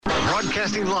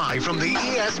Broadcasting live from the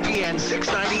ESPN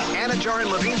 690 Anajar and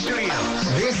Levine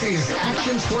Studios. This is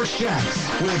Action Sports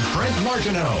Jacks with Brent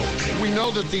Martineau. We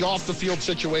know that the off-the-field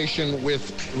situation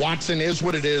with Watson is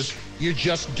what it is. You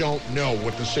just don't know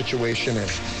what the situation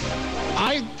is.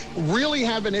 I really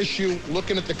have an issue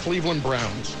looking at the Cleveland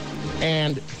Browns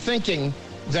and thinking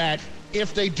that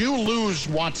if they do lose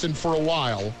Watson for a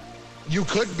while, you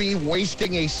could be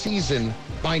wasting a season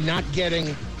by not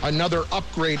getting another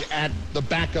upgrade at the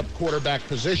backup quarterback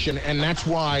position. And that's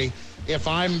why, if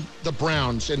I'm the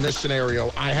Browns in this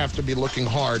scenario, I have to be looking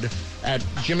hard at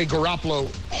Jimmy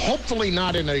Garoppolo, hopefully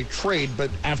not in a trade, but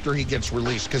after he gets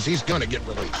released, because he's going to get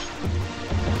released.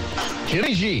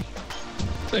 Jimmy G.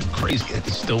 That's crazy that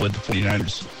he's still with the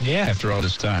 49ers. Yeah. After all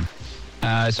this time.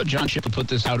 So John Shipley put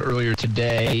this out earlier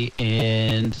today,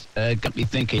 and got me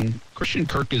thinking, Christian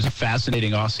Kirk is a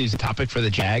fascinating offseason topic for the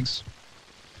Jags.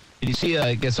 Did you see,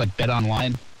 I guess, like Bet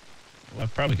Online? Well,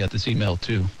 I've probably got this email,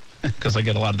 too, because I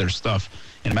get a lot of their stuff.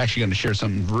 And I'm actually going to share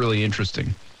something really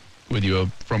interesting with you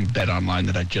from Bet Online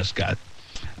that I just got.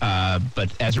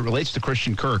 But as it relates to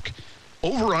Christian Kirk,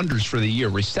 over-unders for the year,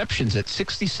 receptions at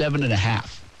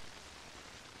 67.5.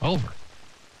 Over.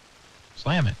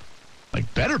 Slam it.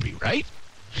 Like, better be, right?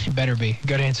 Better be.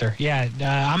 Good answer. Yeah,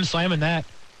 I'm slamming that.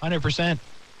 100%.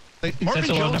 Like That's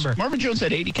a low number. Marvin Jones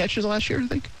had 80 catches last year, I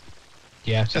think.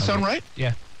 Yeah. Does that sound right?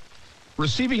 Yeah.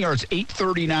 Receiving yards,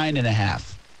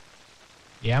 839.5.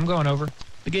 Yeah, I'm going over.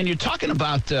 Again, you're talking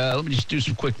about, let me just do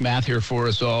some quick math here for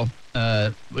us all.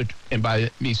 And by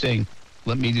me saying,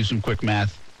 let me do some quick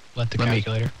math. Let the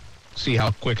calculator. See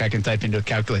how quick I can type into a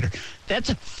calculator.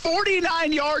 That's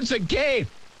 49 yards a game.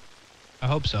 I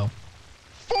hope so.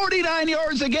 49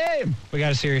 yards a game. We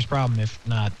got a serious problem if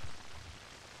not.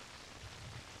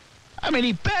 I mean,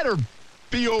 he better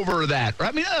be over that.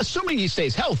 I mean, assuming he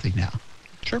stays healthy now.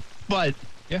 Sure. But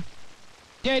yeah,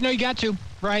 no, you got to,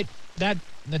 right?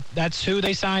 That's who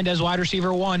they signed as wide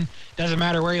receiver 1. Doesn't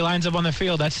matter where he lines up on the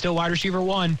field. That's still wide receiver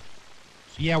 1. So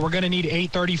yeah, we're going to need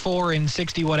 834 and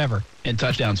 60 whatever. And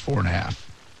touchdowns 4.5.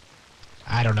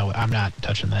 I don't know. I'm not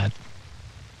touching that.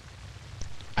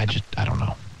 I don't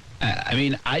know. I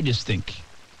mean, I just think,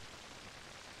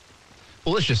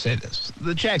 well, let's just say this.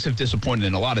 The Jags have disappointed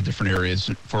in a lot of different areas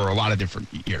for a lot of different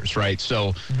years, right?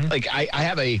 So, like, I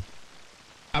have a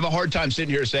hard time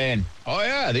sitting here saying, oh,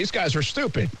 yeah, these guys are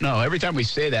stupid. No, every time we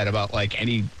say that about, like,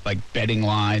 any, like, betting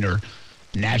line or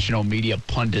national media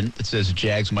pundit that says the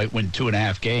Jags might win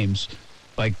 2.5 games,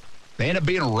 like, they end up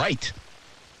being right.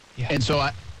 Yeah. And so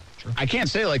I can't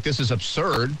say, like, this is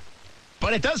absurd,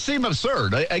 but it does seem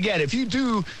absurd. Again, if you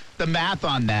do the math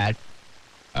on that,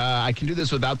 I can do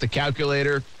this without the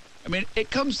calculator. I mean,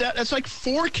 it comes down, that's like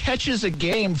 4 catches a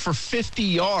game for 50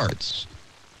 yards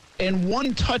and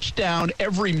 1 touchdown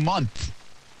every month.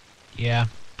 Yeah,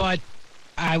 but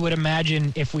I would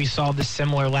imagine if we saw this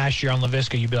similar last year on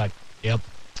Laviska, you'd be like, yep,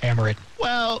 hammer it.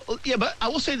 Well, yeah, but I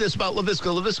will say this about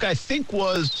Laviska. Laviska, I think,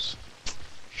 was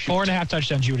 4.5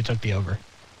 touchdowns, you would have took the over.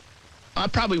 I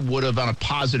probably would have on a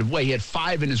positive way. He had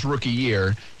 5 in his rookie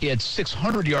year. He had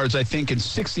 600 yards, I think, and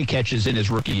 60 catches in his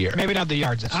rookie year. Maybe not the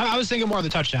yards. I was thinking more of the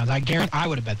touchdowns. I guarantee I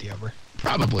would have bet the over.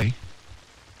 Probably.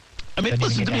 I mean, Didn't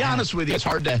listen, to be half. honest with you, it's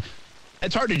hard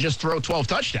to just throw 12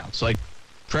 touchdowns like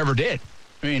Trevor did.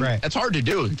 I mean, That's hard to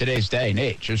do in today's day and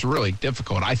age. It's really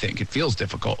difficult, I think. It feels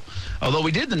difficult. Although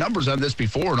we did the numbers on this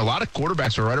before, and a lot of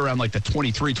quarterbacks are right around like the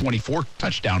 23, 24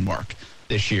 touchdown mark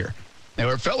this year. Now,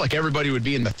 it felt like everybody would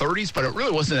be in the 30s, but it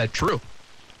really wasn't that true.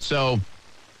 So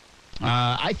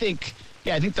I think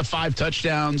the 5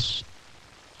 touchdowns,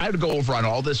 I would go over on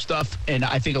all this stuff, and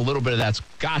I think a little bit of that's,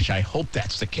 gosh, I hope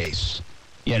that's the case,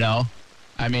 you know?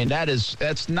 I mean,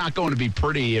 that's not going to be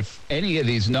pretty if any of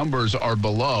these numbers are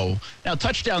below. Now,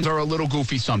 touchdowns are a little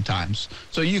goofy sometimes.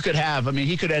 So you could have, I mean,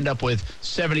 he could end up with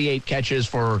 78 catches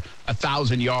for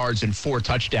 1,000 yards and 4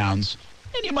 touchdowns.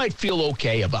 And you might feel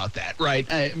okay about that, right?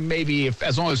 Maybe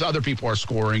as long as other people are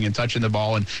scoring and touching the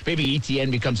ball, and maybe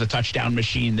ETN becomes a touchdown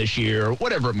machine this year, or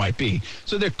whatever it might be.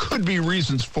 So there could be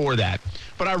reasons for that.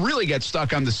 But I really get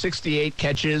stuck on the 68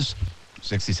 catches,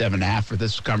 67.5 for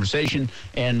this conversation,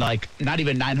 and like not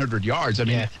even 900 yards. I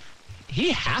mean,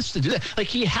 he has to do that. Like,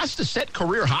 he has to set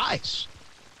career highs.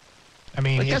 I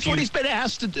mean, like, that's what he's been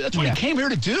asked to do. That's what he came here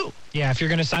to do. Yeah, if you're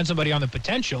going to sign somebody on the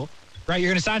potential, right, you're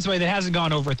going to sign somebody that hasn't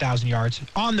gone over 1,000 yards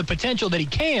on the potential that he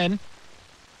can,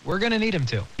 we're going to need him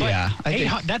to. But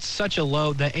yeah. That's such a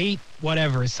low, the 8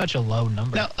 whatever is such a low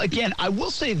number. Now, again, I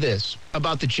will say this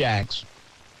about the Jags.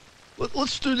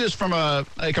 Let's do this from a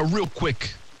real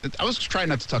quick. I was trying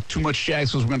not to talk too much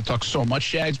Jags because we're going to talk so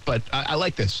much Jags, but I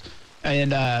like this.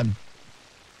 And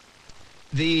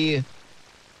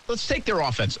let's take their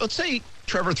offense. Let's say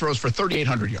Trevor throws for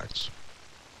 3,800 yards,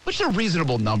 which is a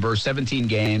reasonable number, 17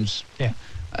 games. Yeah.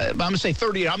 I'm going to say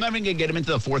 30. I'm not even going to get him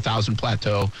into the 4,000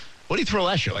 plateau. What did he throw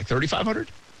last year, like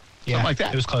 3,500? Yeah, something like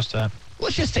that. It was close to that.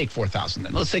 Let's just take 4,000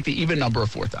 then. Let's take the even number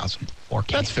of 4,000. 4K.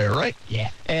 That's fair, right? Yeah.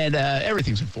 And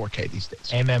everything's in 4K these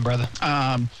days. Amen, brother.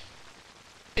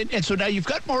 And so now you've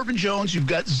got Marvin Jones, you've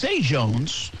got Zay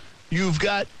Jones, you've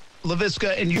got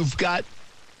Laviska, and you've got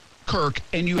Kirk,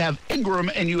 and you have Ingram,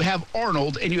 and you have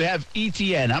Arnold, and you have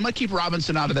ETN. I'm going to keep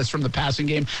Robinson out of this from the passing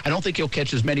game. I don't think he'll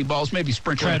catch as many balls, maybe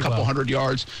sprinkle in a couple hundred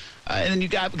yards. And then you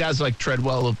got guys like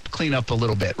Treadwell who clean up a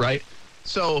little bit, right?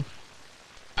 So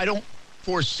I don't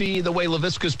foresee the way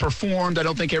Laviska's performed. I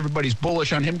don't think everybody's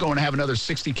bullish on him going to have another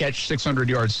 60-catch,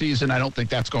 600-yard season. I don't think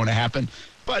that's going to happen.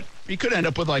 But he could end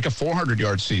up with like a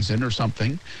 400-yard season or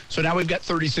something. So now we've got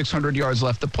 3,600 yards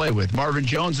left to play with. Marvin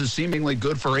Jones is seemingly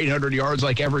good for 800 yards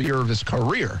like every year of his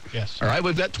career. Yes. All right,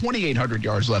 we've got 2,800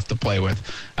 yards left to play with.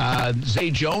 Zay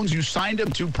Jones, you signed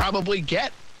him to probably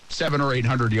get 700 or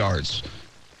 800 yards,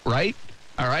 right?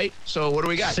 All right, so what do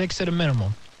we got? 6 at a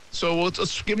minimum. So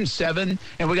let's give him 7,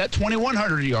 and we got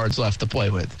 2,100 yards left to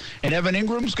play with. And Evan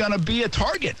Ingram's going to be a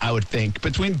target, I would think,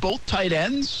 between both tight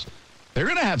ends. They're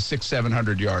going to have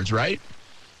 600-700 yards, right?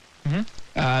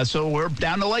 Mm-hmm. So we're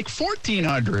down to like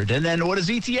 1,400. And then what does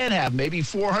ETN have? Maybe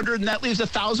 400, and that leaves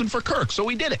 1,000 for Kirk. So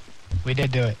we did it. We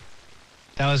did do it.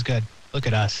 That was good. Look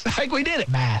at us. Like we did it.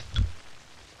 Math.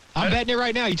 I'm betting it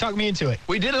right now. You talked me into it.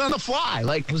 We did it on the fly.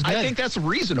 Like, was good. I think that's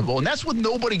reasonable, and that's with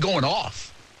nobody going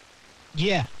off.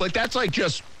 Yeah. Like, that's like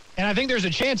just... And I think there's a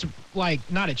chance, like,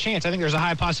 not a chance, I think there's a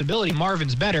high possibility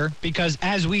Marvin's better because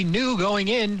as we knew going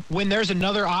in, when there's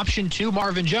another option to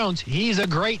Marvin Jones, he's a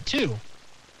great 2.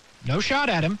 No shot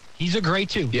at him. He's a great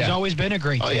 2. Yeah. He's always been a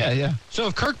great 2. Oh, yeah. So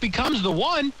if Kirk becomes the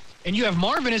 1 and you have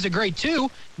Marvin as a great 2,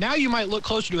 now you might look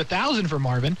closer to 1,000 for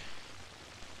Marvin.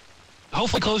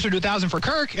 Hopefully closer to 1,000 for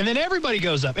Kirk, and then everybody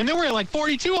goes up. And then we're at like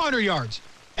 4,200 yards.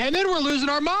 And then we're losing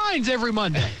our minds every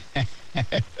Monday.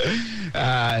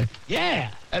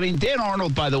 Yeah. I mean, Dan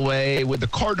Arnold, by the way, with the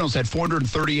Cardinals had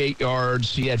 438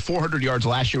 yards. He had 400 yards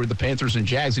last year with the Panthers and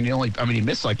Jags, and he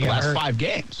missed like the last 5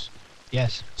 games.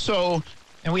 Yes. So,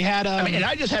 and we had... and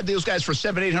I just had those guys for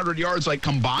 700-800 yards, like,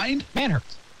 combined.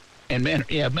 Manhurts. And,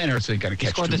 Manhurts ain't going to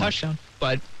catch scored too the much. touchdown.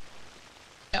 But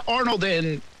Arnold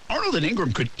and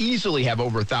Ingram could easily have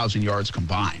over 1,000 yards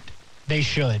combined. They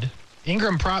should.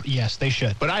 Ingram yes, they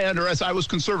should. But I was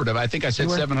conservative. I think I said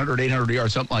 700, 800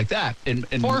 yards, something like that. And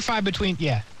 4 or 5 between,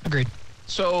 yeah, agreed.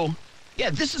 So,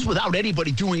 yeah, this is without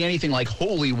anybody doing anything like,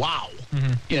 holy wow,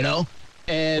 you know?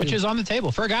 And which is on the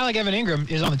table. For a guy like Evan Ingram,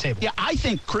 is on the table. Yeah, I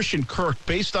think Christian Kirk,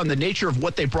 based on the nature of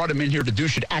what they brought him in here to do,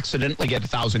 should accidentally get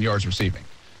 1,000 yards receiving.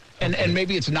 And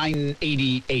maybe it's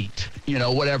 988,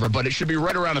 whatever, but it should be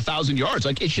right around 1,000 yards.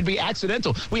 Like, it should be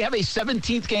accidental. We have a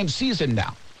 17th game season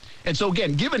now. And so,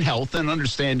 again, given health and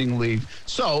understandingly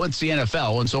so, it's the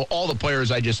NFL. And so all the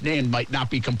players I just named might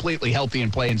not be completely healthy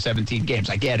and play in 17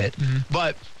 games. I get it.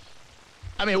 But,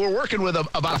 I mean, we're working with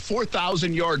about a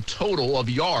 4,000-yard total of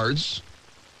yards,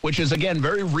 which is, again,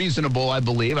 very reasonable, I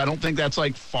believe. I don't think that's,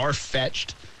 like,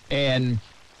 far-fetched. And,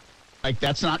 like,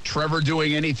 that's not Trevor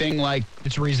doing anything like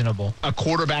it's reasonable. A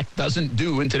quarterback doesn't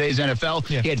do in today's NFL.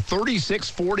 Yeah. He had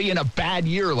 36-40 in a bad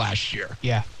year last year.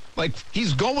 Yeah. Like,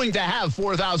 he's going to have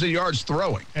 4,000 yards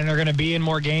throwing. And they're going to be in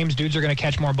more games. Dudes are going to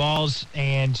catch more balls.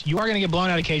 And you are going to get blown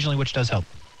out occasionally, which does help.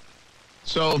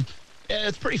 So, yeah,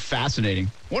 it's pretty fascinating.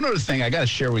 One other thing I got to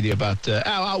share with you about,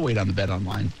 I'll wait on the bet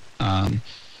online. I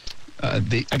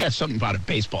got something about a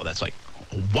baseball that's like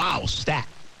a wow stat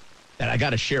that I got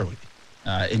to share with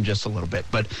you in just a little bit.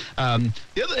 But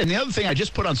the other thing I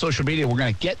just put on social media we're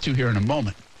going to get to here in a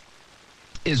moment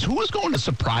is who is going to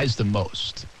surprise the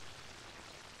most.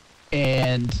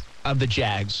 And of the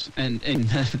Jags, and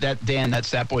that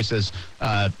stat boy says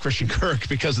Christian Kirk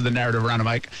because of the narrative around him.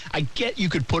 I get you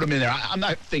could put him in there. I'm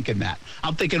not thinking that.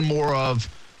 I'm thinking more of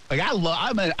like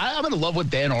I'm in love with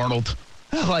Dan Arnold.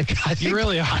 Like I think, you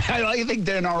really are. I think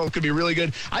Dan Arnold could be really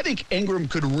good. I think Ingram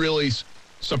could really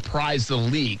surprise the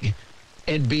league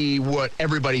and be what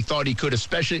everybody thought he could.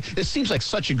 Especially, this seems like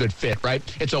such a good fit, right?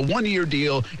 It's a 1-year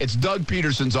deal. It's Doug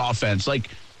Peterson's offense. Like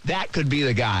that could be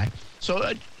the guy.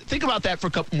 So. Think about that for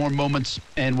a couple more moments,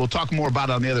 and we'll talk more about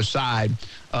it on the other side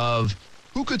of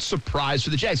who could surprise for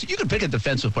the Jags. You can pick a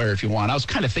defensive player if you want. I was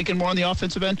kind of thinking more on the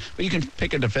offensive end, but you can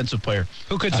pick a defensive player.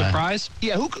 Who could surprise?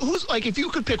 Yeah, who's like if you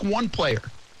could pick one player,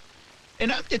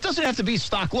 and it doesn't have to be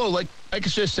stock low. Like I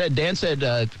just said, Dan said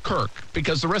Kirk,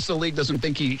 because the rest of the league doesn't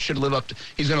think he should live up to,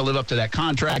 he's going to live up to that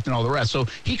contract and all the rest. So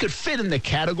he could fit in the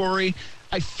category.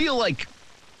 I feel like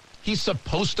he's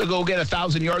supposed to go get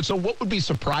 1,000 yards. So what would be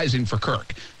surprising for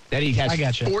Kirk? That he has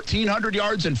 1,400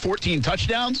 yards and 14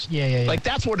 touchdowns? Yeah. Like,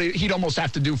 that's what he'd almost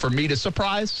have to do for me to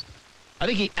surprise. I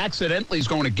think he accidentally is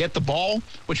going to get the ball,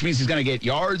 which means he's going to get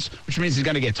yards, which means he's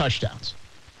going to get touchdowns.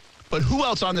 But who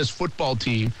else on this football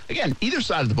team? Again, either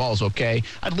side of the ball is okay.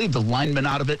 I'd leave the lineman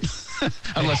out of it,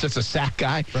 unless it's a sack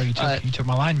guy. Bro, you took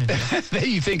my lineman. That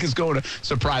you think is going to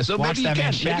surprise. So maybe you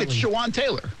can. Maybe it's Jawan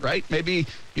Taylor, right? Maybe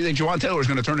you think Jawan Taylor is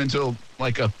going to turn into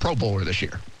like a Pro Bowler this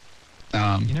year.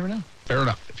 You never know. Fair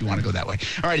enough, if you want to go that way.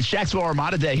 All right, it's Jacksonville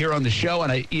Armada Day here on the show on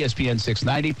ESPN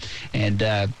 690. And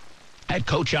I had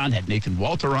Coach on, had Nathan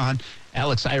Walter on.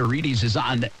 Alex Iarides is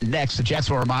on next, the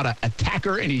Jacksonville Armada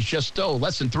attacker, and he's just still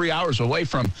less than 3 hours away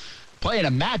from playing a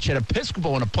match at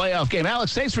Episcopal in a playoff game.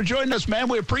 Alex, thanks for joining us, man.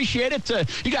 We appreciate it.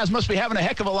 You guys must be having a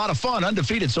heck of a lot of fun,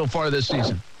 undefeated so far this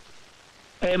season.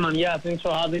 Hey, man, yeah, thanks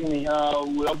for having me. We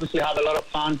obviously have a lot of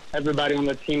fun. Everybody on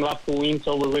the team loves to win,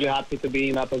 so we're really happy to be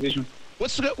in that position.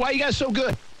 Why are you guys so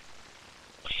good?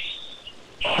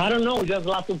 I don't know. We just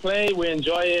love to play. We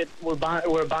enjoy it. We're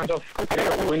a bunch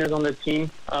of winners on the team.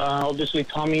 Obviously,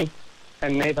 Tommy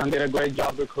and Nathan did a great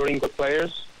job recruiting good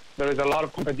players. There is a lot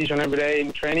of competition every day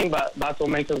in training, but that's what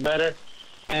makes us better.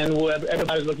 And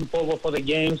everybody's looking forward for the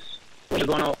games. We're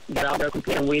going to get out there,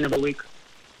 compete, and win every week.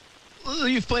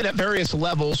 You've played at various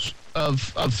levels of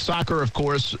soccer, of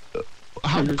course.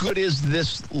 How good is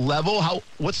this level?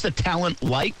 What's the talent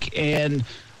like? And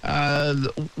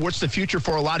what's the future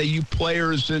for a lot of you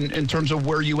players in terms of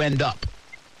where you end up?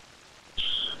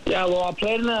 Yeah, well, I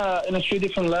played in a few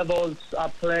different levels. I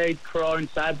played pro in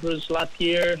Cyprus last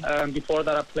year. Before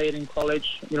that, I played in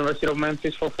college, University of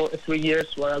Memphis, for 3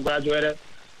 years where I graduated.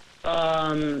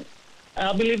 I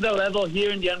believe the level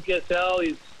here in the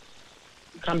NPSL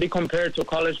can be compared to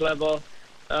college level.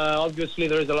 Obviously,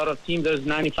 there's a lot of teams. There's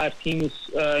 95 teams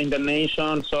in the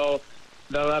nation, so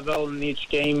the level in each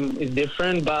game is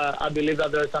different. But I believe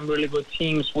that there are some really good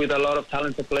teams with a lot of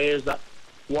talented players that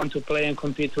want to play and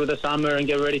compete through the summer and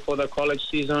get ready for the college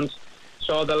seasons.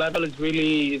 So the level is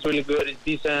really good. It's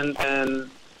decent, and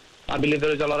I believe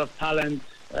there is a lot of talent,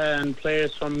 and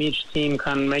players from each team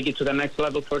can make it to the next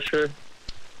level for sure.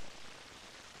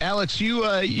 Alex, you're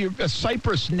a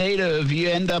Cyprus native. You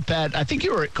end up I think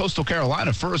you were at Coastal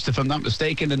Carolina first, if I'm not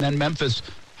mistaken, and then Memphis.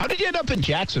 How did you end up in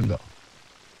Jacksonville?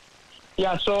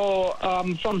 Yeah, so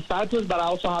I'm from Cyprus, but I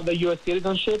also have the U.S.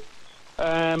 citizenship.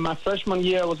 My freshman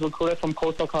year, I was recruited from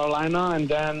Coastal Carolina, and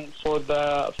then for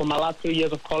my last 3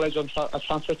 years of college, I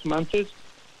transferred to Memphis.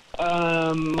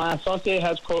 My associate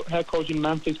head coach in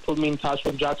Memphis put me in touch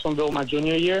with Jacksonville my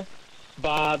junior year.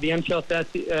 But the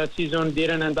NPL season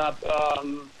didn't end up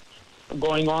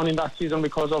going on in that season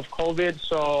because of COVID.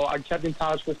 So I kept in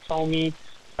touch with Tommy.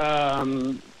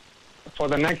 For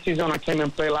the next season, I came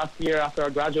and played last year after I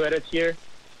graduated here.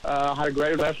 I had a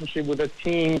great relationship with the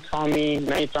team, Tommy,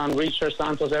 Nathan, Richard,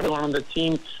 Santos, everyone on the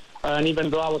team. And even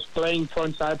though I was playing pro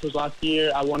in Cyprus last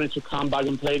year, I wanted to come back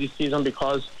and play this season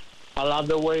because I love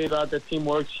the way that the team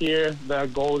works here, the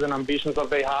goals and ambitions that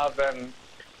they have, and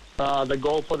the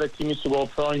goal for the team is to go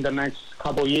pro in the next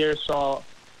couple of years. So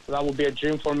that would be a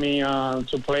dream for me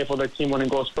to play for the team when it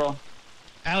goes pro.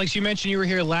 Alex, you mentioned you were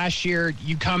here last year.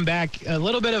 You come back, a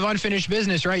little bit of unfinished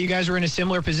business, right? You guys were in a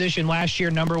similar position last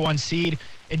year, number 1 seed.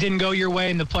 It didn't go your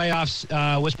way in the playoffs.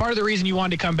 Was part of the reason you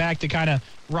wanted to come back to kind of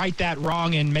right that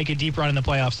wrong and make a deep run in the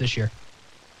playoffs this year?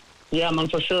 Yeah, man,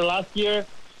 for sure. Last year,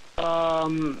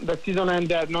 the season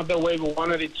ended not the way we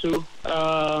wanted it to.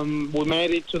 We made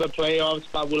it to the playoffs,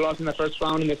 but we lost in the first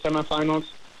round in the semifinals,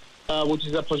 which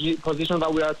is a position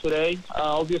that we are today.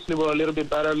 Obviously, we're a little bit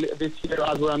better this year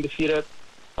as we're undefeated.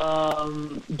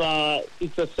 But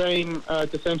it's the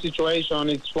same situation.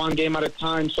 It's one game at a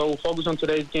time. So we'll focus on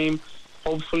today's game.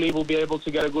 Hopefully, we'll be able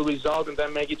to get a good result and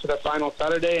then make it to the final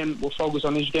Saturday. And we'll focus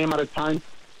on each game at a time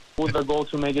with the goal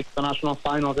to make it to the national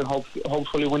finals and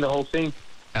hopefully win the whole thing.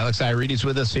 Alex Iarides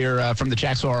with us here from the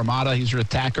Jacksonville Armada. He's your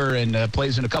attacker and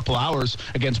plays in a couple hours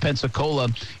against Pensacola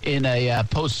in a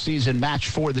postseason match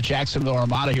for the Jacksonville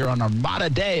Armada here on Armada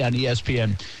Day on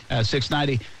ESPN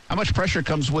 690. How much pressure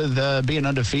comes with being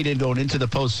undefeated going into the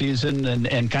postseason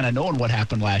and kind of knowing what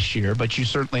happened last year? But you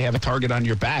certainly have a target on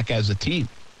your back as a team.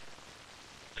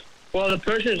 Well, the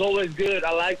pressure is always good.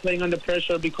 I like playing under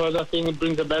pressure because I think it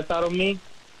brings the best out of me.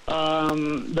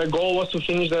 The goal was to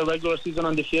finish the regular season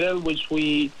undefeated, which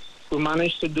we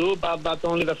managed to do, but that's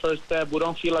only the first step. We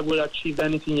don't feel like we've achieved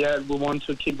anything yet. We want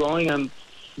to keep going, and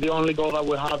the only goal that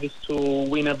we have is to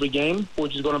win every game,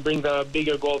 which is going to bring the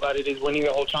bigger goal that it is winning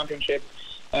the whole championship.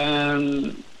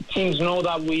 And teams know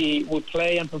that we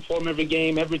play and perform every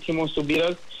game. Every team wants to beat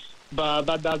us. but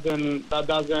that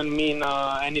doesn't mean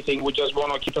anything. We just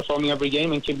want to keep performing every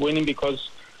game and keep winning because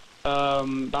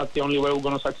that's the only way we're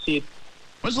going to succeed.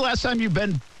 When's the last time you've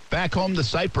been back home to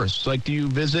Cyprus? Like, do you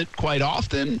visit quite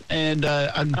often? And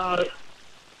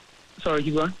sorry,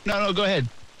 keep going. No, go ahead.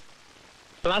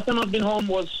 The last time I've been home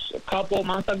was a couple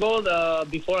months ago,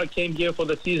 before I came here for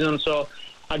the season. So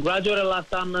I graduated last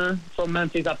summer from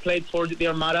Memphis. I played for the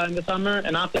Armada in the summer,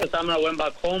 and after the summer I went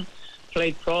back home,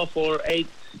 played pro for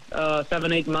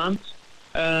 7-8 months,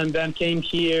 and then came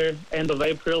here end of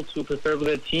April to prepare for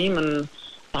the team, and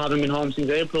I haven't been home since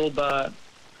April, but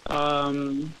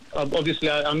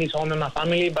obviously I miss home and my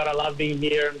family, but I love being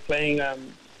here and playing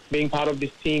and being part of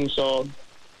this team, so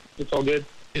it's all good.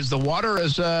 Is the water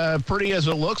as pretty as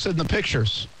it looks in the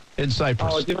pictures in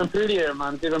Cyprus? Oh, it's even prettier,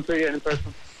 man. It's even prettier in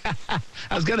person.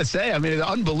 I was going to say, I mean, it's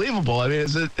unbelievable. I mean,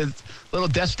 it's a little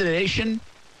destination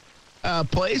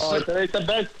place. Oh, it's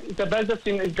the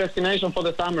best destination for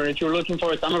the summer. If you're looking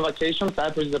for a summer vacation,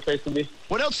 Cyprus is the place to be.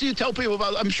 What else do you tell people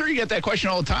about? I'm sure you get that question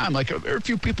all the time. Like, very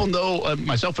few people know,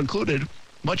 myself included,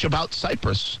 much about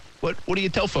Cyprus. What do you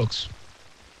tell folks?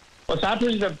 Well,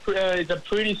 Cyprus is a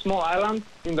pretty small island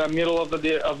in the middle of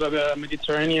the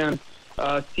Mediterranean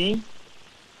Sea.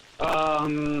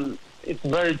 It's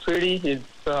very pretty.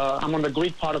 I'm on the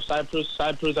Greek part of Cyprus.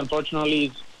 Cyprus, unfortunately,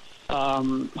 is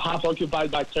half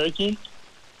occupied by Turkey.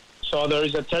 So there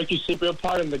is a Turkish Cypriot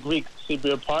part and the Greek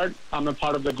Cypriot part. I'm a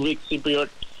part of the Greek Cypriot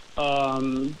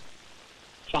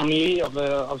family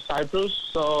of Cyprus.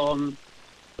 So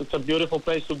it's a beautiful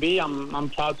place to be. I'm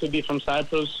proud to be from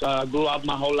Cyprus. Grew up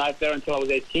my whole life there until I was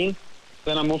 18.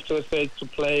 Then I moved to the States to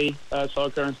play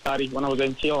soccer and study when I was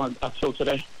 18 until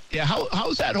today. Yeah,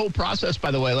 how's that whole process,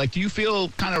 by the way? Like, do you feel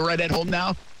kind of right at home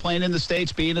now, playing in the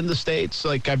States, being in the States?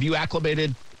 Like, have you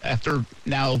acclimated after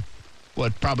now,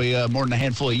 probably more than a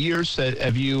handful of years?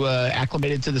 Have you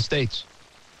acclimated to the States?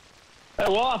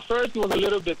 Well, at first it was a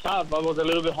little bit tough. I was a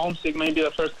little bit homesick maybe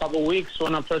the first couple of weeks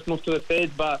when I first moved to the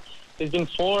States, but it's been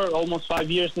almost 5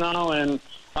 years now, and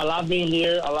I love being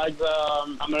here. I like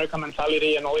the American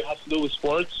mentality and all it has to do with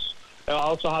sports. I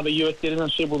also have a U.S.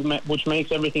 citizenship, which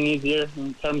makes everything easier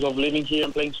in terms of living here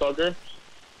and playing soccer.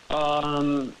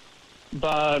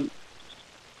 But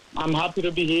I'm happy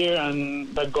to be here,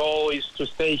 and the goal is to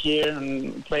stay here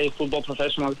and play football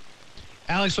professionally.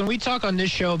 Alex, when we talk on this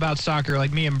show about soccer,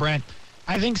 like me and Brent,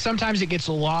 I think sometimes it gets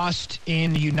lost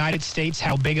in the United States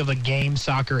how big of a game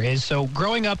soccer is. So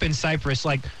growing up in Cyprus,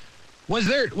 like,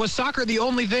 was soccer the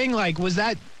only thing? Like, is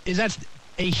that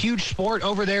a huge sport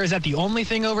over there? Is that the only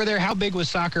thing over there? How big was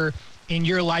soccer in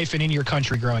your life and in your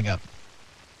country growing up?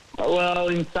 Well,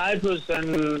 in Cyprus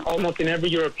and almost in every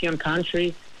European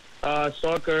country,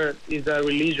 soccer is a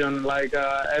religion. Like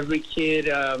every kid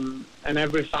and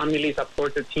every family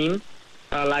supports a team.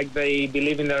 Like they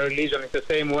believe in their religion. It's the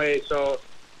same way. So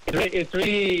it's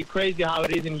really crazy how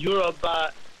it is in Europe,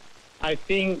 but I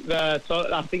think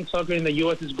soccer in the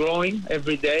U.S. is growing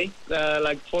every day.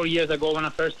 Like 4 years ago when I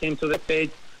first came to the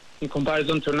States, in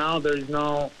comparison to now, there's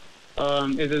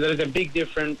a big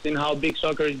difference in how big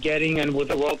soccer is getting, and with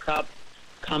the World Cup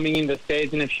coming in the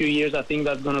States in a few years, I think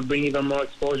that's going to bring even more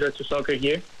exposure to soccer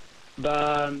here.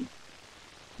 But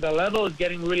the level is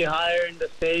getting really higher in the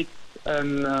States,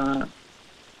 and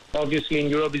obviously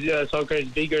in Europe, soccer is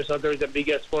bigger. Soccer is the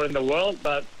biggest sport in the world,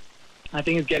 but I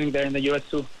think it's getting there in the U.S.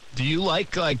 too. Do you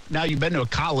like now you've been to a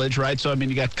college, right? So, I mean,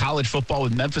 you got college football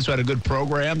with Memphis, who had a good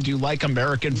program. Do you like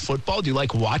American football? Do you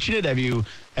like watching it? Have you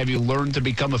learned to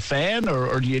become a fan,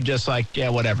 or do you just like, yeah,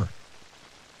 whatever?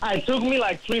 It took me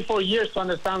like 3-4 years to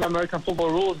understand the American football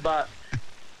rules, but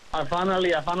I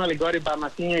finally got it by my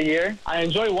senior year. I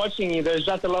enjoy watching it. There's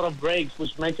just a lot of breaks,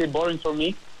 which makes it boring for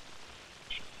me.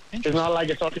 It's not like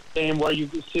a soccer game where you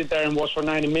sit there and watch for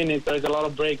 90 minutes. There's a lot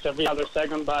of breaks every other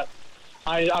second, but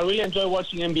I really enjoy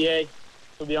watching NBA,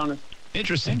 to be honest.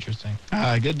 Interesting.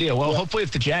 Good deal. Well, hopefully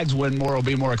if the Jags win more, it'll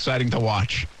be more exciting to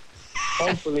watch.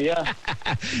 Hopefully, yeah.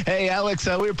 Hey, Alex,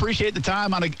 we appreciate the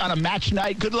time on a match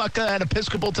night. Good luck at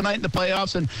Episcopal tonight in the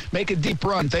playoffs, and make a deep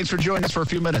run. Thanks for joining us for a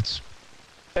few minutes.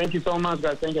 Thank you so much,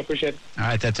 guys. Thank you. I appreciate it. All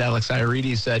right, that's Alex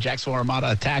Iarides, Jacksonville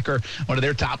Armada attacker, one of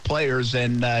their top players.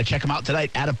 And check them out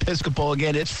tonight at Episcopal.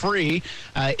 Again, it's free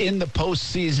in the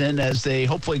postseason as they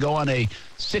hopefully go on a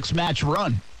 6-match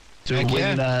run to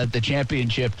win the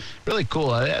championship. Really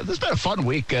cool. This has been a fun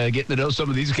week getting to know some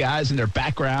of these guys and their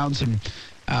backgrounds. And,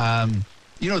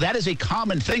 that is a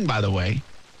common thing, by the way,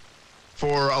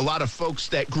 for a lot of folks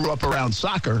that grew up around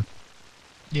soccer.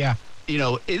 Yeah.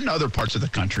 In other parts of the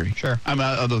country,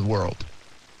 of the world,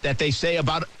 that they say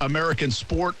about American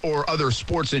sport or other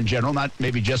sports in general, not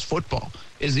maybe just football,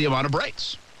 is the amount of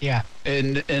breaks. Yeah.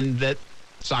 And that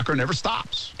soccer never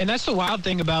stops. And that's the wild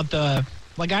thing about I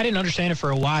didn't understand it for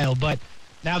a while, but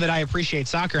now that I appreciate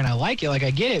soccer and I like it, like,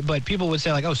 I get it, but people would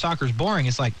say, like, oh, soccer's boring.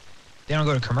 It's like, they don't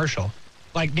go to commercial.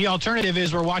 Like, the alternative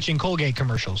is we're watching Colgate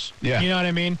commercials. Yeah. You know what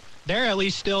I mean? They're at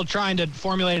least still trying to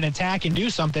formulate an attack and do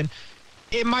something.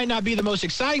 It might not be the most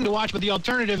exciting to watch, but the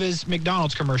alternative is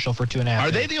McDonald's commercial for 2.5 Are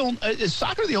minutes. they the only, is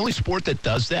soccer the only sport that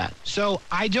does that? So,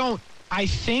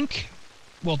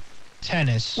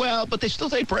 tennis. Well, but they still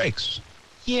take breaks.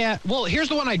 Yeah, well, here's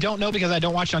the one I don't know because I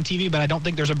don't watch it on TV, but I don't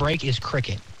think there's a break, is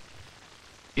cricket.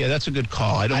 Yeah, that's a good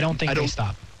call. I don't think they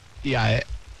stop. Yeah,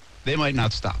 they might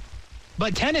not stop.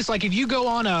 But tennis, like, if you go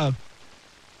on a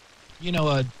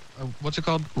what's it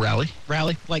called? Rally.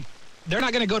 Like, they're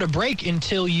not going to go to break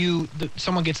until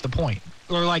someone gets the point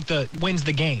or, like, wins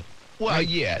the game. Well, right?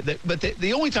 Yeah, but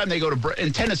the only time they go to break,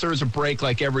 in tennis, there is a break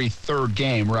like every third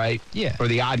game, right? Yeah. Or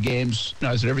the odd games.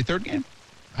 No, is it every third game?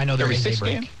 I know there every is a sixth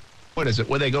break. game? What is it?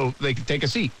 Where they can take a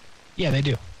seat. Yeah, they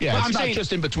do. Yeah, well, it's not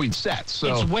just in between sets.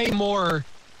 So. It's way more.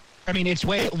 I mean, it's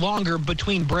way longer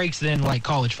between breaks than, like,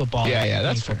 college football. Yeah,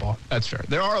 that's football. Fair. That's fair.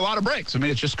 There are a lot of breaks. I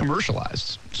mean, it's just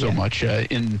commercialized so much.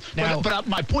 Now, but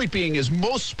my point being is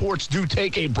most sports do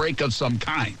take a break of some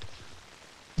kind.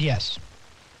 Yes.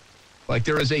 Like,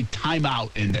 there is a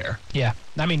timeout in there. Yeah.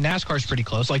 I mean, NASCAR's pretty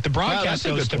close. Like, the broadcast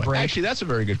goes to break. Actually, that's a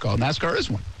very good call. NASCAR is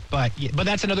one. But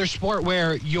that's another sport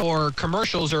where your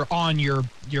commercials are on your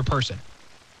person.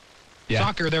 Yeah.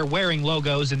 Soccer, they're wearing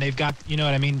logos, and they've got, you know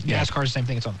what I mean? Yeah. NASCAR's the same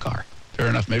thing. It's on the car. Fair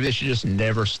enough. Maybe they should just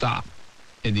never stop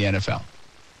in the NFL.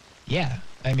 Yeah.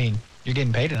 I mean, you're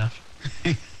getting paid enough.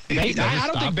 I don't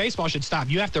stop. think baseball should stop.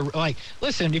 You have to, like,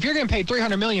 listen, if you're getting paid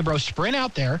 $300 million, bro, sprint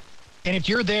out there. And if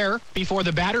you're there before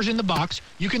the batter's in the box,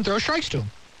 you can throw strikes to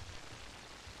him.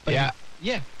 But yeah.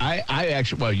 Yeah. I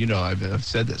actually, well, I've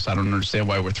said this. I don't understand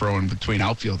why we're throwing between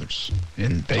outfielders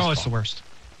in baseball. Oh, it's the worst.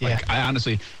 Like, Yeah. I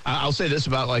honestly, I'll say this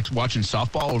about, like, watching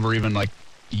softball over even, like,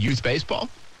 youth baseball.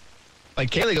 Like,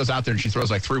 Kaylee goes out there and she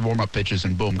throws, like, 3 warm-up pitches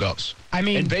and boom, goes. I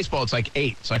mean, in baseball, it's like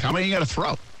 8. It's like, how many you got to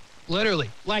throw? Literally.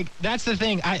 Like, that's the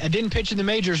thing. I didn't pitch in the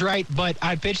majors, right? But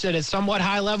I pitched at a somewhat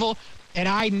high level. And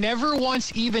I never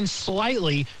once even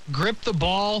slightly gripped the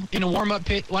ball in a warm-up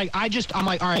pit. Like, I'm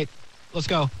like, all right, let's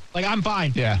go. Like, I'm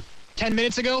fine. Yeah. 10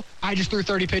 minutes ago, I just threw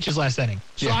 30 pitches last inning.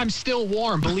 So Yeah. I'm still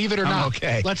warm, believe it or not.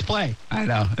 Okay. Let's play. I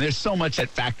know. And there's so much that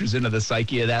factors into the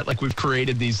psyche of that. Like, we've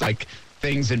created these, like,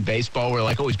 things in baseball where,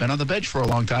 like, oh, he's been on the bench for a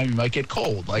long time. He might get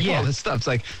cold. Like, all this stuff. It's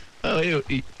like, oh,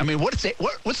 I mean, what's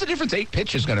the difference 8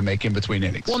 pitches going to make in between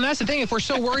innings? Well, and that's the thing. If we're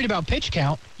so worried about pitch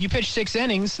count, you pitch 6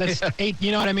 innings, that's 8,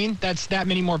 you know what I mean? That's that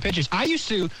many more pitches. I used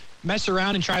to mess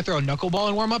around and try to throw a knuckleball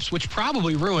in warm-ups, which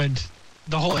probably ruined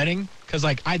the whole inning. Because,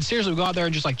 like, I'd seriously go out there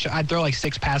and just, like, I'd throw, like,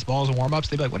 6 pass balls in warm-ups.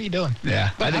 They'd be like, what are you doing?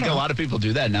 Yeah. But I think don't a know. lot of people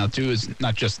do that now, too, is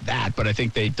not just that, but I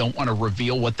think they don't want to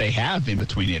reveal what they have in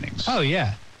between innings. Oh,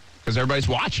 yeah. Because everybody's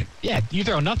watching. Yeah, you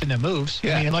throw nothing that moves.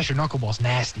 Yeah. I mean, unless your knuckleball's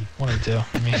nasty. One or two.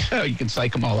 I mean, You can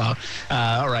psych them all out.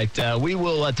 All right. We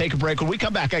will take a break. When we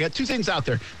come back, I got 2 things out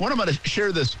there. One, I'm going to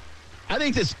share this. I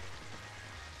think this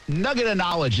nugget of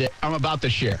knowledge that I'm about to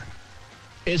share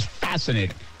is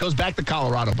fascinating. Goes back to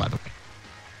Colorado, by the way.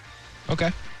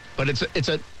 okay. But it's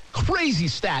a crazy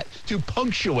stat to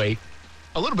punctuate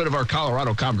a little bit of our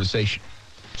Colorado conversation.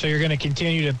 So you're going to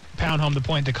continue to pound home the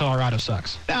point that Colorado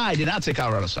sucks. No, I did not say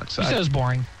Colorado sucks. You said it was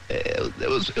boring.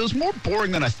 It was more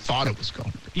boring than I thought it was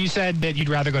going to be. You said that you'd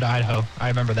rather go to Idaho. I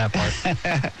remember that part.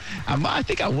 I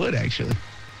think I would, actually.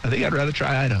 I think I'd rather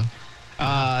try Idaho.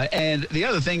 And the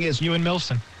other thing is, You and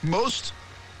Milson.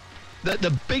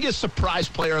 the biggest surprise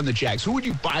player on the Jags, who would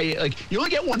you buy? Like, you only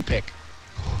get 1 pick.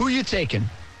 Who are you taking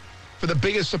for the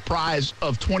biggest surprise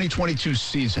of 2022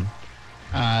 season?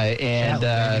 You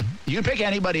can pick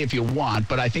anybody if you want,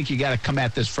 but I think you got to come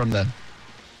at this from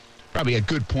probably a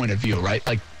good point of view, right?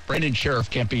 Like, Brandon Sheriff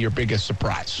can't be your biggest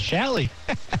surprise. Shalley.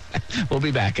 We'll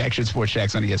be back. Action Sports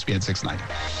Shacks on ESPN 690.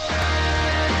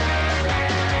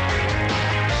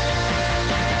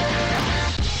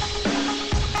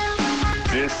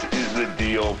 This is the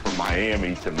deal for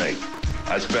Miami to make.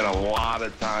 I spent a lot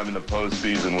of time in the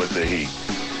postseason with the Heat.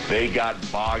 They got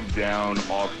bogged down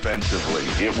offensively.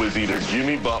 It was either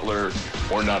Jimmy Butler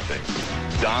or nothing.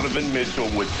 Donovan Mitchell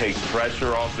would take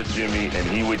pressure off of Jimmy, and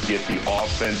he would get the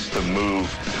offense to move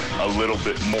a little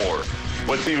bit more.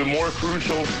 What's even more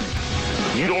crucial,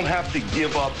 you don't have to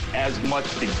give up as much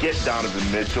to get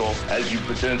Donovan Mitchell as you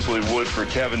potentially would for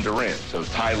Kevin Durant. So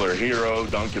Tyler Hero,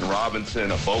 Duncan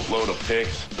Robinson, a boatload of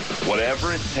picks,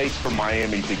 whatever it takes for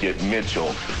Miami to get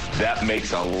Mitchell, that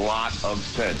makes a lot of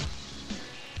sense.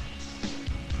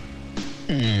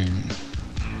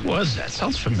 What was that?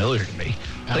 Sounds familiar to me.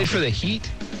 Played for the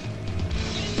Heat.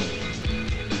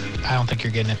 I don't think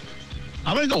you're getting it.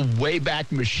 I'm going to go way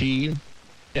back machine.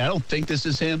 Yeah, I don't think this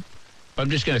is him, but I'm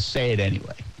just going to say it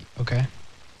anyway. Okay.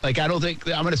 Like, I don't think,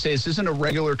 I'm going to say this isn't a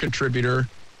regular contributor.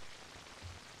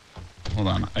 Hold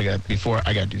on. I got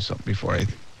to do something before I,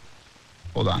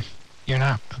 hold on. You're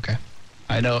not? Okay.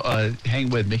 I know, hang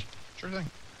with me. Sure thing.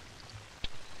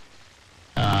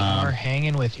 We're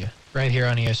hanging with you right here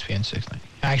on ESPN 690.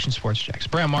 Action Sports Jacks.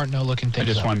 Brent Martineau looking things I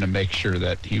just up. wanted to make sure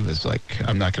that he was like,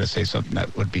 I'm not going to say something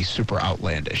that would be super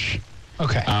outlandish.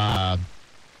 Okay.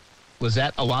 Was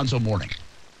that Alonzo Mourning?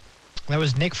 That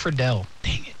was Nick Friedel.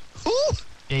 Dang it. Ooh.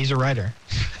 Yeah, he's a writer.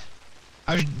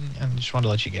 I just wanted to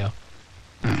let you go.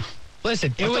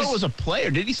 Listen, I thought it was a player.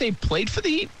 Did he say he played for the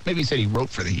Heat? Maybe he said he wrote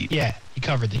for the Heat. Yeah, he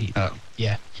covered the Heat. Oh.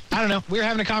 Yeah. I don't know. We were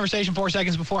having a conversation 4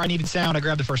 seconds before I needed sound. I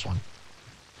grabbed the first one.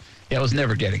 Yeah, I was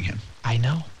never getting him. I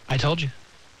know. I told you.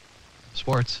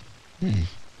 Sports.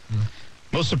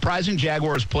 Most surprising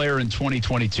Jaguars player in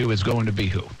 2022 is going to be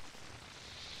who?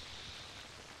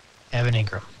 Evan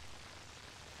Ingram.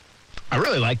 I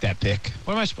really like that pick.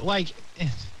 What am I like?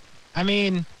 I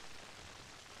mean,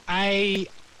 I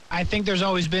think there's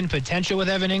always been potential with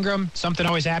Evan Ingram. Something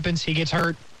always happens. He gets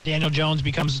hurt. Daniel Jones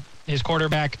becomes his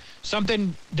quarterback.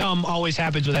 Something dumb always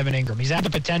happens with Evan Ingram. He's had the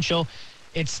potential.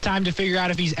 It's time to figure out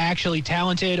if he's actually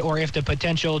talented or if the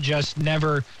potential just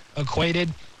never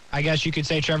equated. I guess you could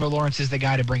say Trevor Lawrence is the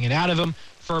guy to bring it out of him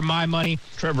for my money.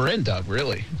 Trevor and Doug,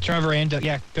 really. Trevor and Doug,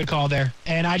 yeah, good call there.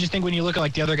 And I just think when you look at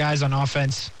like the other guys on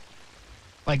offense,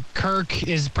 like Kirk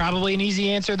is probably an easy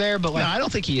answer there, but like No, I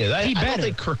don't think he is. I better. don't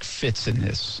think Kirk fits in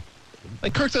this.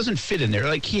 Like Kirk doesn't fit in there.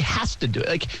 Like he has to do it.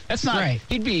 Like that's not. Right.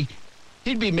 He'd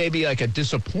be maybe like a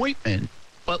disappointment,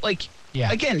 but like. Yeah.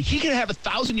 Again, he could have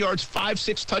 1,000 yards,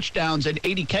 5-6 touchdowns, and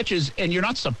 80 catches, and you're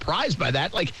not surprised by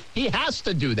that. Like, he has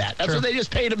to do that. That's True. what they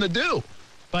just paid him to do.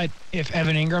 But if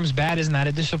Evan Ingram's bad, isn't that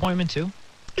a disappointment too?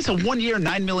 It's a 1-year,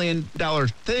 $9 million thing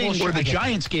Well, sure, where the I get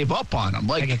Giants gave up on him.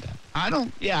 Like, I get that. I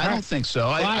don't think so.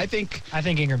 Well, I think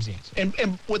Ingram's the answer.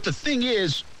 And what the thing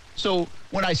is, so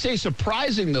when I say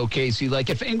surprising, though, Casey, like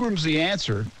if Ingram's the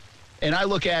answer, and I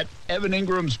look at Evan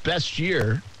Ingram's best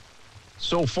year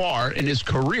so far in his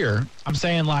career, I'm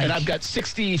saying like, and I've got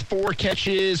 64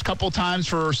 catches, couple times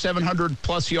for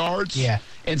 700-plus yards, Yeah.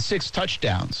 and 6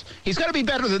 touchdowns. He's got to be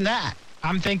better than that.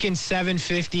 I'm thinking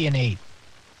 750 and 8.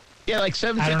 Yeah, like I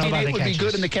don't know 750 about and 8 the would be catches.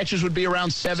 good, and the catches would be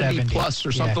around 70 plus or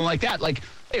yeah. something like that. Like,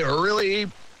 hey, really,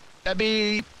 that'd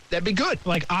be good.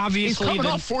 Like He's obviously, coming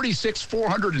off 46,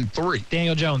 403.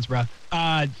 Daniel Jones, bro.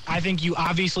 I think you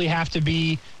obviously have to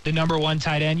be the number one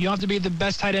tight end. You don't have to be the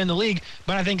best tight end in the league,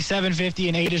 but I think 750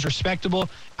 and 8 is respectable.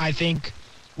 I think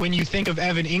when you think of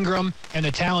Evan Ingram and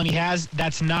the talent he has,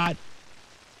 that's not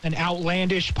an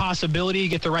outlandish possibility. You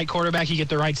get the right quarterback, you get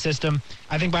the right system.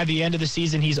 I think by the end of the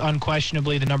season, he's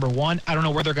unquestionably the number one. I don't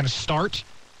know where they're going to start.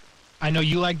 I know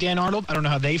you like Dan Arnold. I don't know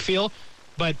how they feel,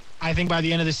 but I think by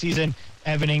the end of the season,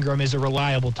 Evan Ingram is a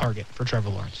reliable target for Trevor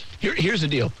Lawrence. Here's the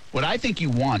deal. What I think you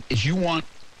want is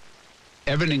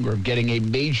Evan Ingram getting a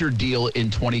major deal in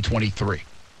 2023.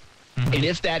 Mm-hmm. And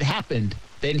if that happened,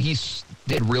 then he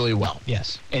did really well.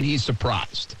 Yes. And he's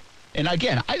surprised. And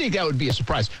again, I think that would be a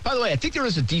surprise. By the way, I think there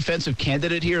is a defensive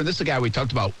candidate here, and this is a guy we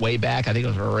talked about way back. I think it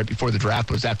was right before the draft,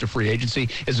 but it was after free agency,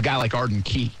 is a guy like Arden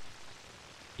Key.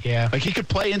 Yeah. Like, he could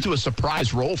play into a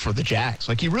surprise role for the Jags.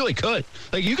 Like, he really could.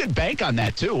 Like, you could bank on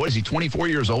that, too. What is he, 24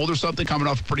 years old or something, coming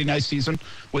off a pretty nice season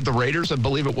with the Raiders, I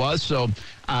believe it was. So,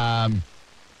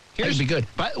 here's be good.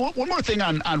 But one more thing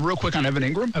on real quick on Evan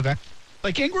Ingram. Okay.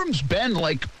 Like, Ingram's been,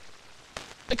 like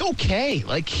okay.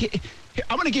 Like,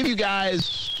 I'm going to give you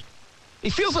guys,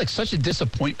 it feels like such a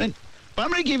disappointment. But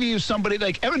I'm going to give you somebody,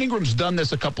 like, Evan Ingram's done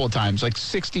this a couple of times, like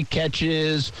 60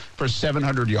 catches for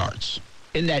 700 yards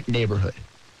in that neighborhood.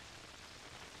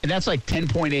 And that's like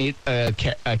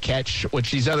 10.8 a catch,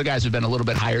 which these other guys have been a little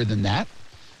bit higher than that.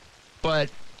 But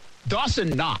Dawson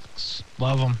Knox.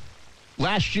 Love him.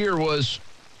 Last year was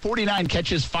 49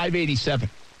 catches, 587.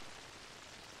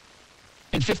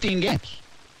 In 15 games.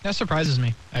 That surprises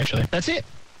me, actually. That's it.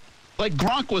 Like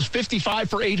Gronk was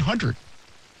 55 for 800.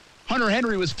 Hunter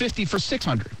Henry was 50 for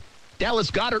 600.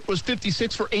 Dallas Goedert was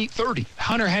 56 for 830.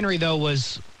 Hunter Henry, though,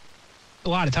 was a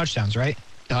lot of touchdowns, right?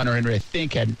 Hunter Henry, I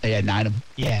think, had 9 of them.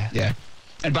 Yeah. Yeah.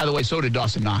 And by the way, so did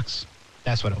Dawson Knox.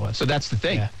 That's what it was. So that's the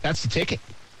thing. Yeah. That's the ticket.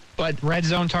 But red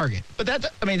zone target. But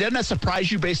doesn't that surprise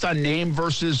you based on name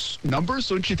versus numbers?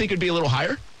 Don't you think it'd be a little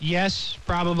higher? Yes,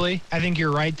 probably. I think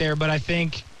you're right there. But I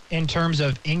think in terms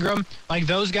of Ingram, like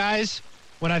those guys,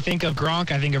 when I think of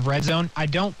Gronk, I think of red zone. I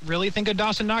don't really think of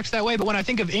Dawson Knox that way. But when I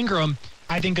think of Ingram,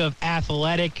 I think of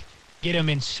athletic, get him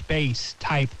in space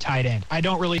type tight end. I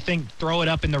don't really think throw it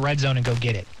up in the red zone and go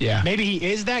get it. Yeah. Maybe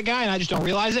he is that guy, and I just don't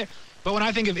realize it. But when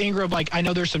I think of Ingram, like, I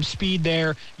know there's some speed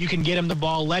there. You can get him the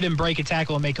ball, let him break a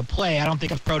tackle and make a play. I don't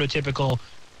think of prototypical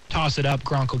toss it up,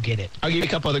 Gronk will get it. I'll give you a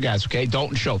couple other guys, okay?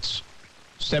 Dalton Schultz,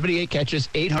 78 catches,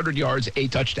 800 yards,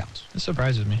 8 touchdowns. That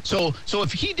surprises me. So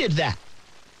if he did that,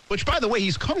 which, by the way,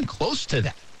 he's come close to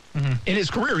that in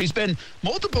his career. He's been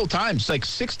multiple times, like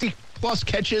 60-plus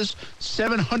catches,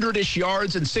 700-ish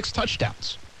yards, and 6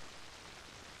 touchdowns.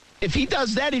 If he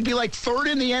does that, he'd be like third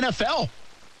in the NFL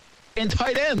in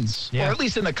tight ends, or at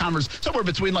least in the conference, somewhere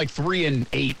between like 3 and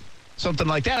 8, something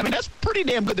like that. I mean, that's pretty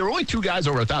damn good. There were only 2 guys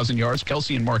over 1,000 yards,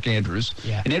 Kelsey and Mark Andrews.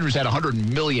 Yeah. And Andrews had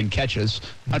 100 million catches,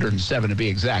 107 to be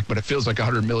exact, but it feels like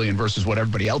 100 million versus what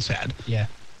everybody else had. Yeah.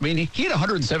 I mean, he had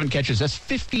 107 catches. That's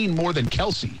 15 more than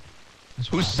Kelsey,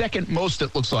 who's second most,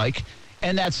 it looks like.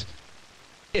 And that's,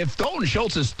 if Dalton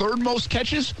Schultz is third most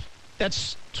catches,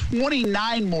 that's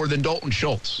 29 more than Dalton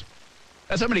Schultz.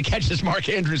 That's how many catches Mark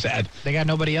Andrews had. They got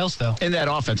nobody else, though. In that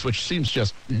offense, which seems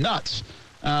just nuts.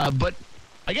 But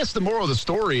I guess the moral of the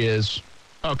story is,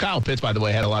 Kyle Pitts, by the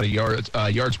way, had a lot of yards.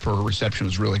 Yards per reception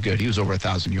was really good. He was over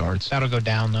 1,000 yards. That'll go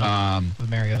down, though, with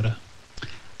Mariota.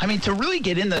 I mean, to really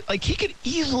get in the, like, he could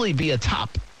easily be a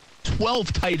top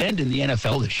 12 tight end in the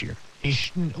NFL this year.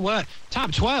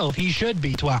 Top 12? He should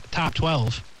be top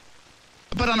 12.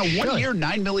 But on a one-year,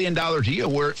 $9 million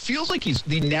deal where it feels like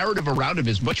the narrative around him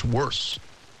is much worse.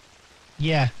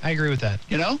 Yeah, I agree with that.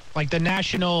 You know? Like the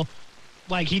national,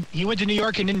 like he went to New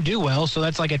York and didn't do well, so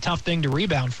that's like a tough thing to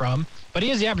rebound from. But he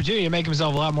has the opportunity to make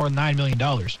himself a lot more than $9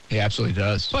 million. He absolutely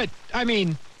does. But, I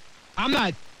mean, I'm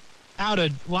not out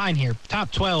of line here.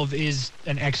 Top 12 is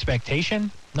an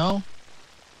expectation, no?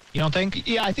 You don't think?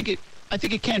 Yeah, I think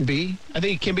it can be. But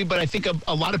I think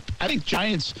I think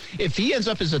Giants, if he ends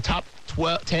up as a top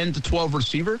 10 to 12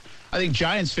 receiver, I think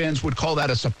Giants fans would call that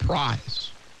a surprise.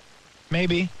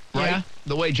 Maybe. Right? Yeah.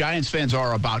 The way Giants fans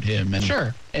are about him. And,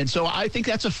 sure. And so I think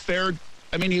that's a fair,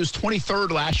 I mean, he was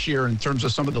 23rd last year in terms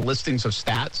of some of the listings of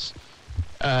stats.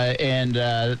 And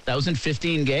that was in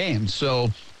 15 games. So,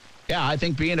 yeah, I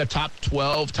think being a top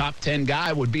 12, top 10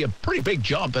 guy would be a pretty big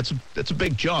jump. That's a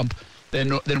big jump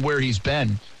than where he's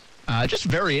been. Just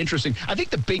very interesting. I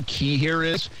think the big key here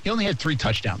is he only had 3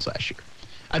 touchdowns last year.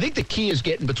 I think the key is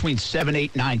getting between 7,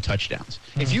 8, 9 touchdowns.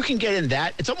 If you can get in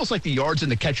that, it's almost like the yards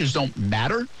and the catches don't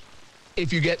matter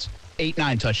if you get 8,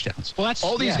 9 touchdowns. Well, that's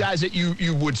all these guys that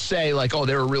you would say, like, oh,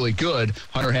 they were really good.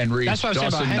 Hunter Henry, that's what I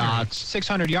was saying about Henry. Knox.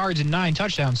 600 yards and 9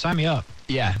 touchdowns. Sign me up.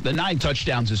 Yeah, the 9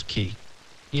 touchdowns is key.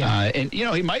 Yeah. And, you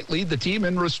know, he might lead the team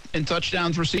in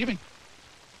touchdowns receiving.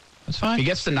 That's fine. If he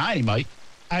gets to 9, he might.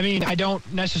 I mean, I don't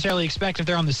necessarily expect if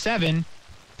they're on the 7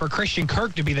 for Christian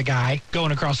Kirk to be the guy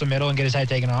going across the middle and get his head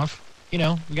taken off. You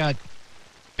know, we got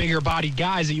bigger bodied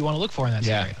guys that you want to look for in that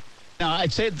scenario. Now,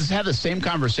 I'd say let's have the same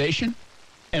conversation,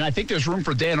 and I think there's room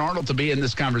for Dan Arnold to be in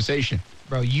this conversation.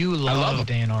 Bro, you love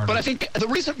Dan Arnold. But I think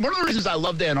one of the reasons I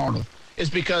love Dan Arnold is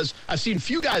because I've seen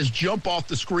few guys jump off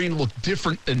the screen look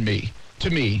different than to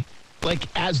me, like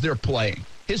as they're playing.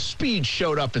 His speed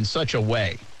showed up in such a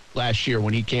way last year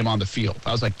when he came on the field.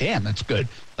 I was like, damn, that's good.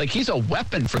 Like, he's a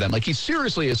weapon for them. Like, he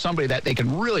seriously is somebody that they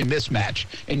can really mismatch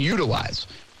and utilize.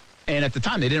 And at the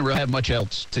time, they didn't really have much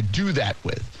else to do that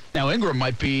with. Now, Ingram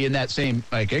might be in that same,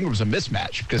 like, Ingram's a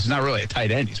mismatch because he's not really a tight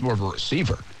end. He's more of a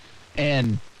receiver.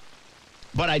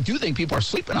 But I do think people are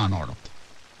sleeping on Arnold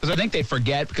because I think they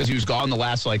forget because he was gone the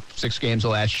last, 6 games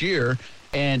of last year,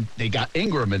 and they got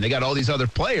Ingram and they got all these other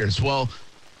players. Well,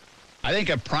 I think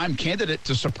a prime candidate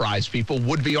to surprise people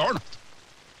would be Arnold.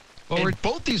 Well,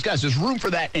 both these guys, there's room for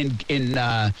that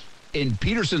in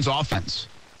Peterson's offense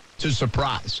to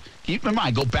surprise. Keep in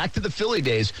mind, go back to the Philly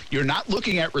days. You're not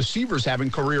looking at receivers having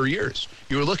career years.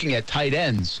 You're looking at tight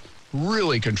ends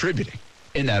really contributing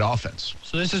in that offense.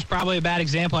 So this is probably a bad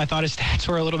example. I thought his stats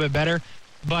were a little bit better.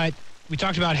 But we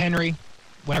talked about Henry,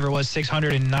 whatever it was,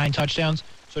 609 touchdowns.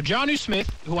 So Jonnu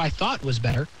Smith, who I thought was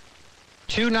better,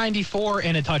 294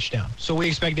 and a touchdown. So we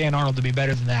expect Dan Arnold to be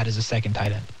better than that as a second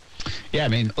tight end. Yeah, I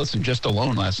mean, listen, just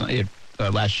alone last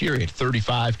year he had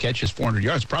 35 catches, 400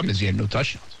 yards. The problem is he had no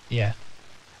touchdowns. Yeah.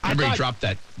 Remember he dropped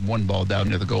that one ball down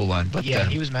near the goal line. But yeah,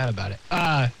 he was mad about it.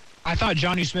 I thought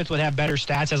Jonnu Smith would have better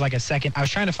stats as like a second. I was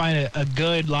trying to find a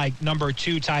good number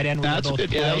 2 tight end. That's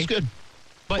good. Yeah, that was good.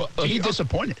 But he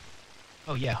disappointed.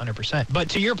 Oh yeah, 100%. But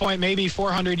to your point, maybe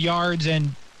 400 yards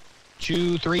and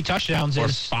 2-3 touchdowns or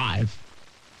is 5.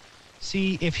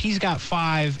 See, if he's got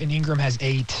 5 and Ingram has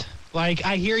 8, I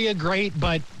hear you, great,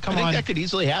 but come on. I think that could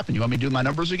easily happen. You want me to do my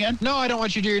numbers again? No, I don't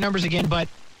want you to do your numbers again, but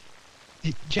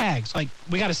Jags,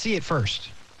 we got to see it first.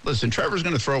 listen, Trevor's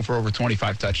going to throw for over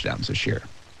 25 touchdowns this year.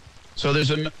 So there's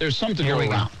something to go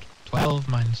around. 12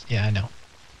 minus, yeah, I know.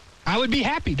 I would be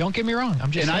happy. Don't get me wrong.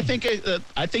 I'm just saying.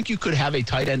 I think you could have a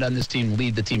tight end on this team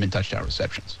lead the team in touchdown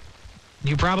receptions.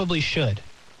 You probably should.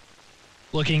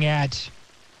 Looking at,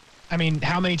 I mean,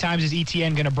 how many times is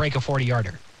ETN going to break a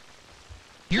 40-yarder?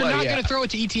 You're not going to throw it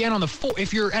to ETN on the 4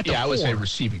 if you're at the 4. Yeah, I would say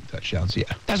receiving touchdowns, yeah.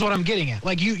 That's what I'm getting at.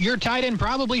 Like, your tight end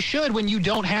probably should when you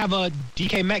don't have a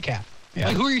DK Metcalf. Yeah.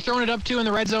 Like, who are you throwing it up to in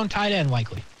the red zone? Tight end,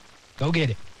 likely. Go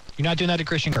get it. You're not doing that to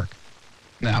Christian Kirk.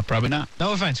 No, probably not.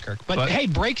 No offense, Kirk. But hey,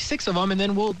 break 6 of them, and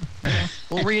then we'll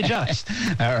readjust.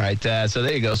 All right. So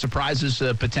there you go. Surprises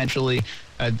potentially.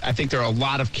 I think there are a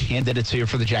lot of candidates here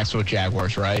for the Jacksonville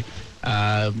Jaguars, right?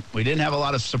 We didn't have a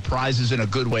lot of surprises in a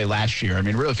good way last year. I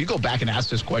mean, really, if you go back and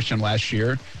ask this question last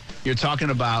year, you're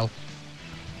talking about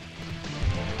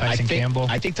Tyson Campbell.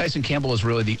 I think Tyson Campbell is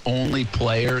really the only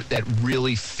player that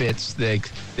really fits.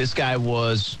 This guy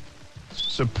was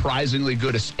surprisingly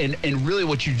good. And really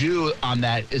what you do on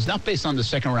that is not based on the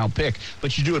second-round pick,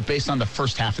 but you do it based on the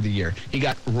first half of the year. He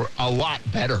got a lot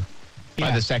better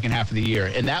by the second half of the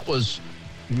year, and that was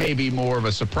maybe more of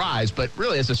a surprise. But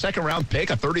really, as a second-round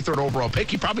pick, a 33rd overall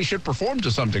pick, he probably should perform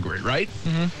to some degree, right?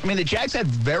 Mm-hmm. I mean, the Jags had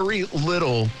very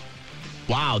little,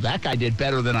 wow, that guy did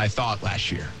better than I thought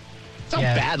last year. That's how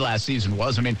bad last season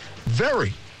was. I mean,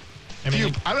 very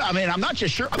few. I mean, I'm not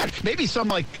just sure. Maybe some,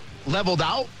 like, leveled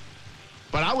out.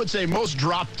 But I would say most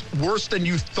dropped worse than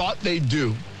you thought they'd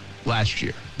do last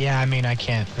year. Yeah, I mean, I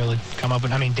can't really come up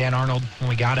with... I mean, Dan Arnold, when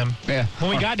we got him... Yeah. When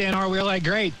we got Dan Arnold, we were like,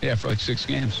 great. Yeah, for like 6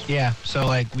 games. Yeah, so,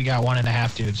 like, we got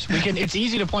 1.5 dudes. It's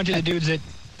easy to point to the dudes that,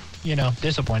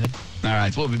 disappointed. All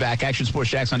right, we'll be back. Action Sports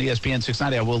Jacks on ESPN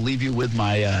 690. I will leave you with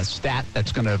my stat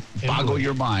that's going to boggle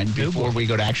your mind before we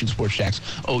go to Action Sports Jacks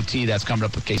OT. That's coming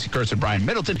up with Casey Kurtz and Brian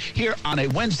Middleton here on a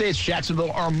Wednesday. It's Jacksonville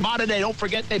Armada Day. Don't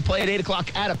forget, they play at 8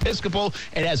 o'clock at Episcopal.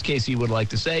 And as Casey would like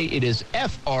to say, it is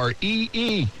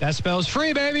F-R-E-E. That spells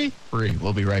free, baby. Free.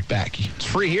 We'll be right back. It's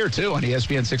free here, too, on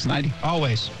ESPN 690.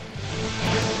 Always.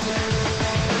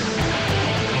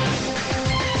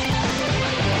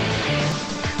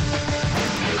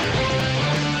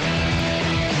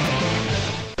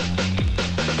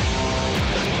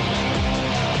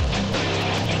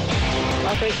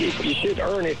 I think you should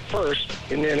earn it first,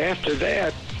 and then after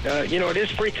that, it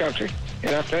is free country.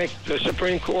 And I think the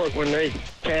Supreme Court, when they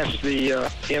passed the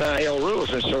NIL rules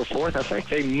and so forth, I think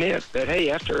they meant that, hey,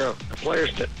 after a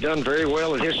player's done very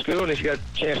well at his school and he's got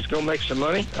a chance to go make some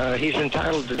money, he's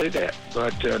entitled to do that.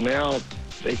 But now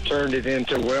they've turned it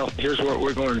into, well, here's what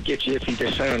we're going to get you if you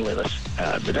just sign with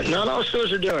us. But not all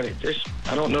schools are doing it.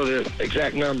 I don't know the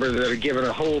exact number that are giving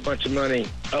a whole bunch of money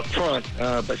up front,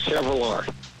 but several are.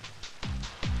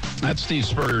 That's Steve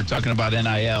Spurrier talking about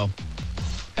NIL.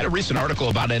 Had a recent article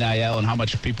about NIL and how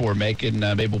much people were making.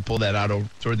 Maybe we'll pull that out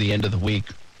toward the end of the week.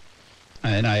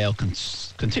 NIL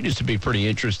continues to be pretty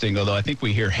interesting, although I think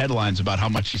we hear headlines about how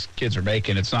much these kids are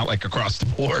making. It's not like across the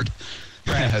board.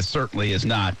 Right. It certainly is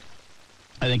not.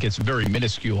 I think it's very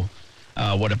minuscule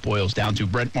what it boils down to.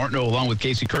 Brent Martineau along with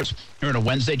Casey Kurtz here on a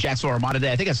Wednesday. Jacksonville Armada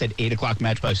Day. I think I said 8 o'clock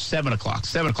match, but 7 o'clock.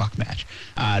 7 o'clock match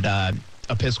at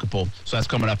Episcopal. So that's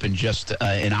coming up in just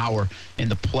an hour in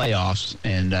the playoffs.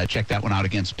 And check that one out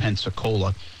against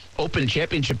Pensacola. Open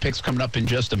championship picks coming up in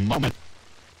just a moment.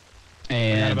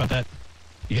 And forgot about that.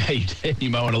 Yeah, you did. You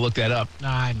might want to look that up. No,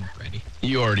 I'm ready.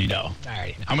 You already know. I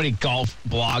already know. How many golf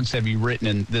blogs have you written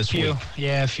in this week?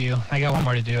 Yeah, a few. I got one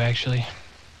more to do, actually.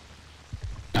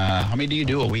 How many do you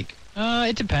do a week?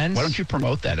 It depends. Why don't you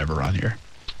promote that ever on here?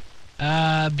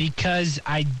 Because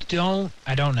I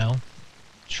don't know.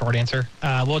 Short answer.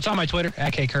 Well, it's on my Twitter,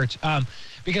 @KKurtz.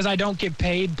 Because I don't get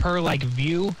paid per,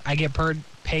 view. I get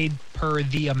paid per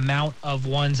the amount of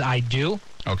ones I do.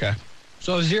 Okay.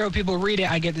 So if 0 people read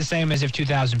it, I get the same as if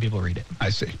 2,000 people read it.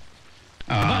 I see.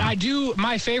 But I do,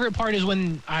 my favorite part is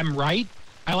when I'm right,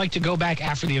 I like to go back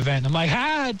after the event. I'm like,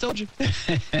 I told you.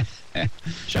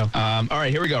 So. All right,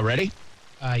 here we go. Ready?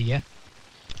 Yeah.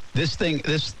 This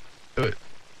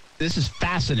is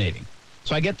fascinating.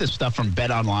 So I get this stuff from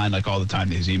BetOnline all the time,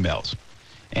 these emails.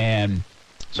 And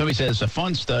somebody says, a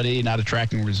fun study, not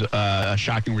a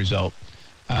shocking result.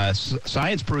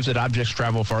 Science proves that objects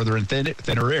travel farther in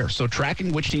thinner air. So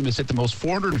tracking which team has hit the most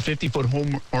 450-foot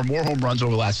home or more home runs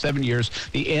over the last 7 years,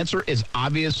 the answer is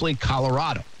obviously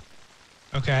Colorado.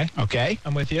 Okay. Okay?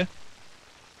 I'm with you.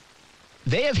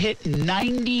 They have hit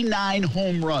 99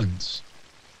 home runs,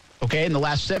 okay, in the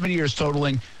last 7 years,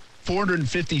 totaling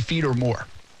 450 feet or more.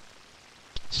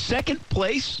 Second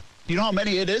place, you know how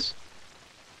many it is?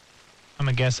 I'm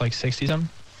going to guess 60-something.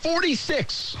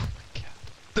 46. Oh, my God.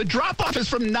 The drop-off is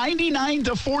from 99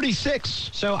 to 46.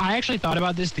 So I actually thought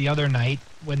about this the other night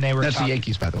when they were That's talking. the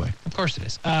Yankees, by the way. Of course it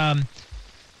is.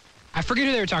 I forget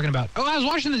who they were talking about. Oh, I was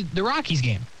watching the Rockies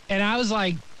game, and I was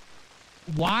like,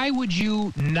 why would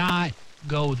you not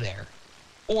go there?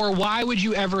 Or why would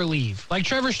you ever leave? Like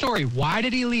Trevor Story, why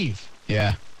did he leave?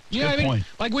 Yeah. You know what I mean? Point.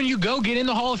 Like when you go get in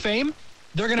the Hall of Fame,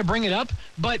 they're going to bring it up,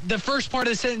 but the first part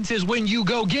of the sentence is when you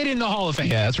go get in the Hall of Fame.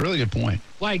 Yeah, that's a really good point.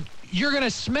 Like, you're going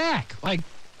to smack. Like,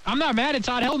 I'm not mad at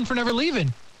Todd Helton for never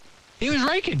leaving. He was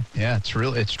raking. Yeah, it's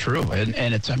true. And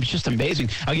it's just amazing.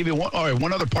 I'll give you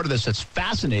one other part of this that's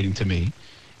fascinating to me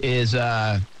is,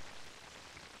 let's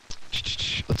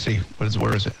see,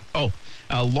 where is it? Oh,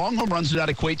 long home runs do not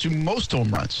equate to most home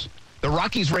runs. The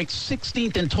Rockies ranked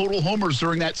 16th in total homers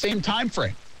during that same time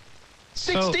frame.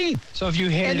 16th. So if you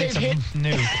hit it, it's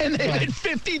new. And they hit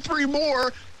 53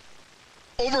 more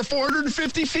over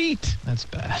 450 feet. That's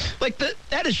bad. Like,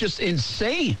 that is just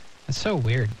insane. That's so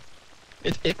weird.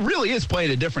 It really is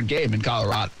playing a different game in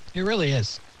Colorado. It really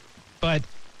is. But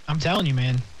I'm telling you,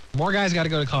 man, more guys got to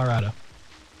go to Colorado.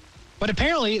 But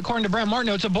apparently, according to Brent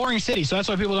Martineau, it's a boring city, so that's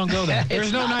why people don't go there.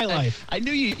 There's no nightlife. I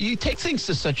knew you take things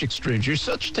to such extremes. You're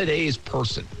such today's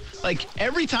person. Like,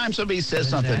 every time somebody says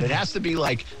something, it has to be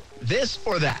like this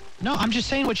or that. No, I'm just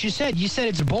saying what you said. You said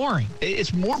it's boring.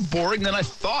 It's more boring than I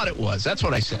thought it was. That's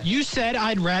what I said. You said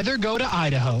I'd rather go to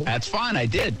Idaho. That's fine. I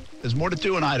did. There's more to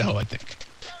do in Idaho, I think.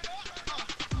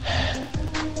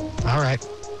 All right.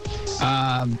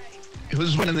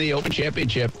 Who's winning the Open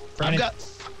Championship? Brennan.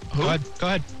 Who? Go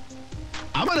ahead.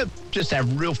 I'm going to just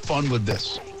have real fun with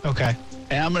this. Okay.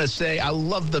 And I'm going to say I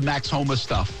love the Max Homa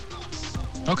stuff.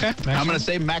 Okay. I'm going to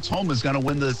say Max Homa is going to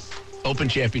win the Open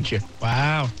Championship.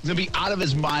 Wow. He's going to be out of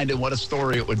his mind, and what a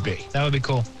story it would be. That would be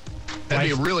cool. That'd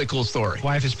be a really cool story.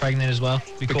 Wife is pregnant as well.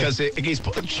 Be cool. Because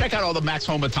check out all the Max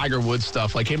Homa Tiger Woods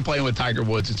stuff, like him playing with Tiger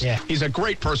Woods. He's a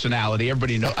great personality.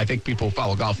 Everybody know. I think people who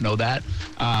follow golf know that.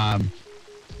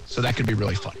 So that could be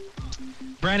really fun.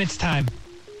 Brent, it's time.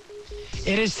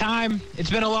 It is time.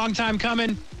 It's been a long time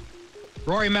coming.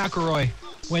 Rory McIlroy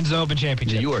wins the Open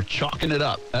Championship. You are chalking it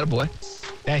up. Attaboy.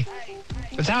 Hey,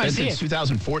 that's how I see it. Since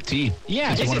 2014.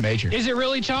 Yeah. It's won a major. Is it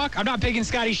really chalk? I'm not picking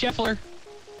Scotty Scheffler.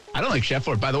 I don't like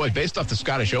Scheffler. By the way, based off the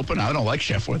Scottish Open, I don't like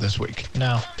Scheffler this week.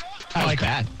 No. That was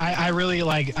bad. I really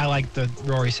like the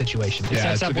Rory situation. It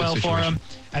sets up well for him.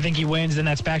 I think he wins, and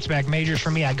that's back-to-back majors for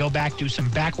me. I go back, do some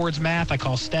backwards math. I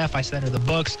call Steph. I send her the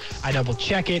books. I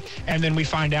double-check it, and then we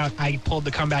find out I pulled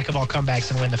the comeback of all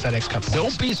comebacks and win the FedEx Cup.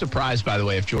 Don't be surprised, by the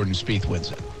way, if Jordan Spieth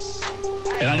wins it.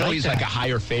 And I know he's like a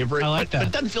higher favorite. I like that. But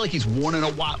it doesn't feel like he's won in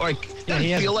a while. Like,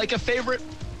 doesn't feel like a favorite,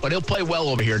 but he'll play well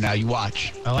over here now. You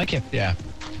watch. I like it. Yeah.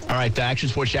 All right, Action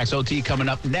Sports Jax OT coming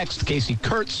up next. Casey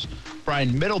Kurtz,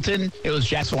 Brian Middleton. It was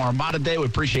Jacksonville Armada Day. We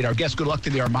appreciate our guests. Good luck to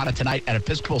the Armada tonight at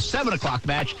Episcopal. 7 o'clock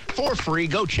match for free.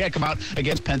 Go check them out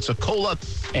against Pensacola.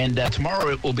 And tomorrow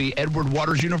it will be Edward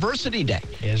Waters University Day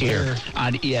here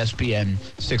on ESPN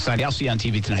 690. I'll see you on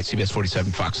TV tonight, CBS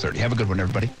 47, Fox 30. Have a good one,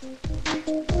 everybody.